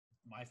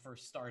my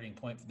first starting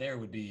point there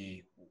would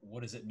be,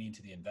 what does it mean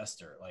to the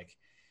investor? Like,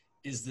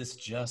 is this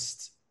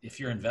just,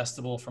 if you're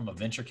investable from a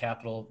venture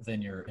capital,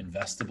 then you're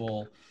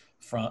investable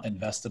from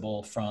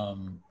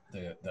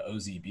the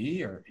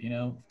OZB or,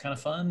 kind of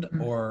fund,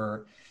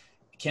 or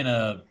can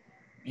a,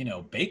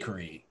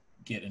 bakery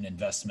get an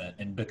investment?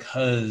 And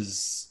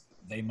because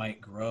they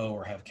might grow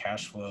or have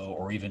cash flow,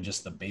 or even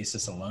just the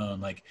basis alone,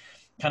 like,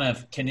 kind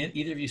of, can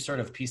either of you sort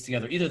of piece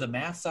together either the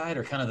math side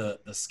or kind of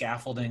the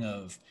scaffolding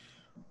of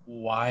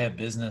why a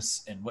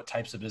business and what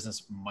types of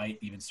business might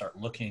even start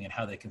looking and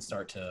how they can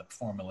start to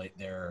formulate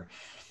their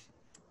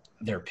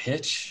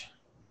pitch?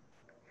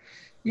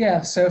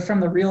 Yeah, so from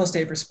the real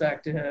estate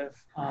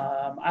perspective,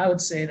 I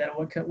would say that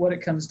what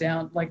it comes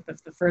down, like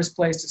the first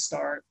place to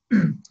start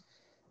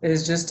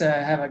is just to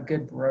have a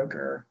good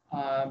broker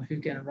who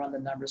can run the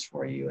numbers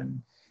for you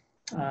and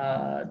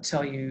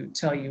tell you,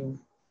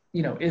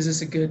 is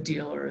this a good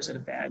deal or is it a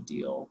bad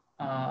deal?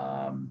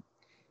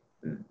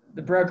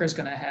 The broker is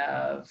going to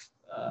have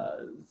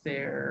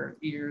their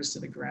ears to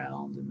the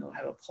ground, and they'll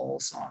have a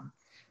pulse on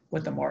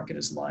what the market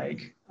is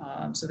like.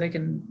 So they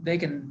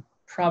can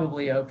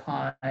probably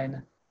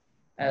opine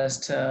as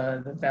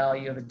to the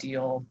value of a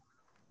deal,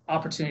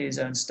 opportunity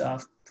zone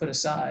stuff put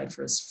aside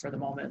for the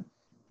moment.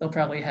 They'll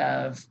probably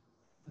have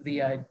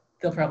a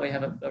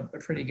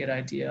pretty good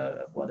idea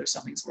of whether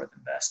something's worth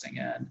investing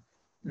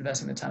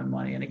the time and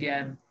money. And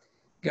again,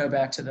 go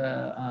back to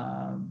the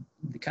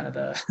kind of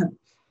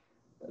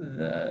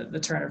the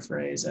Turner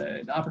phrase,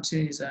 the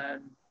opportunity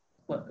zone,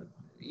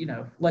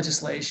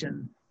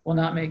 legislation will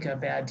not make a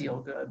bad deal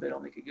good, but it'll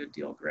make a good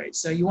deal great.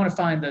 So you want to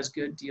find those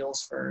good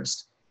deals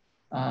first.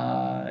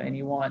 And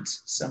you want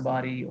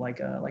somebody like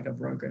a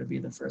broker to be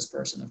the first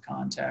person of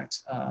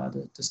contact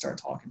to start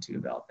talking to you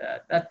about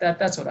that.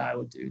 That's what I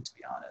would do, to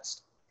be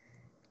honest.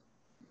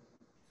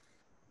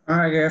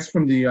 I guess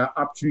from the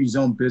opportunity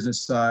zone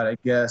business side, I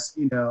guess,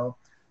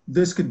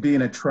 this could be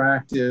an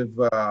attractive,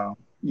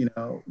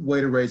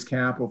 way to raise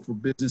capital for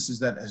businesses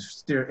that have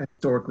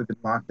historically been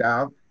locked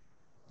out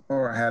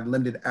or had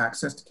limited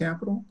access to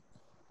capital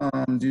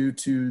due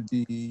to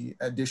the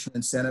additional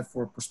incentive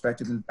for a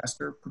prospective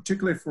investor,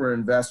 particularly for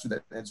an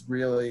investor that's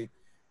really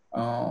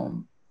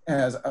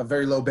has a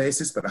very low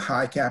basis but a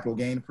high capital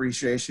gain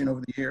appreciation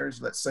over the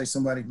years. Let's say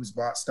somebody who's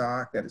bought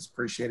stock that has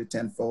appreciated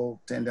tenfold,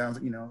 10 down,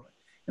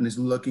 and is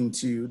looking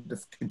to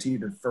continue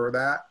to defer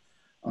that.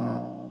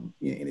 And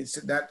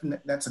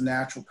that's a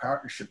natural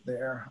partnership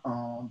there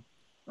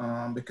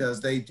because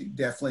they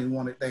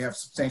definitely they have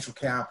substantial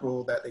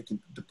capital that they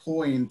can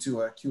deploy into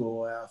a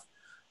QOF,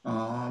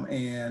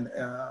 and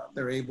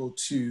they're able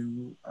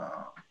to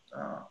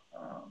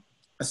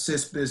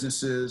assist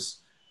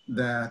businesses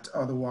that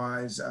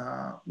otherwise,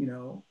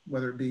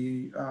 whether it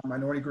be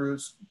minority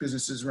groups,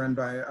 businesses run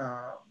by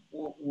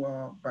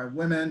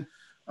women,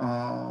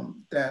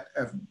 that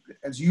have,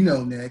 as you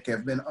know, Nick,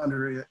 have been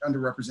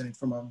underrepresented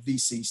from a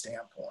VC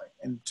standpoint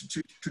and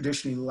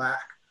traditionally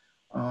lack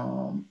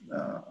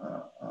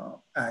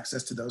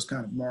access to those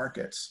kind of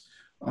markets.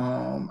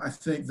 I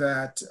think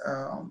that,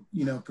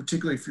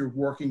 particularly if you're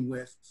working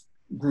with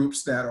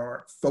groups that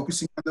are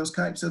focusing on those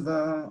types of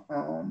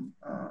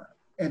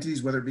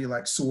entities, whether it be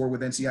like SOAR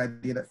with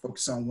NCID that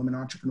focus on women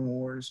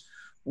entrepreneurs,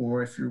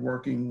 or if you're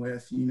working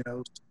with,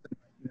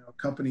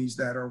 companies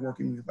that are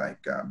working with like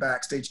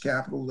Backstage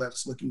Capital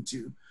that's looking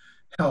to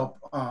help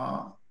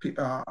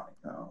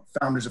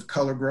founders of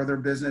color grow their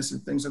business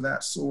and things of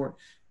that sort.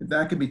 If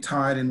that could be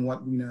tied in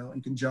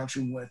in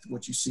conjunction with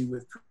what you see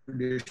with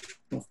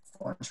traditional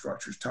fund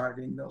structures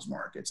targeting those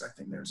markets, I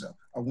think there's a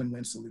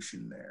win-win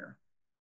solution there.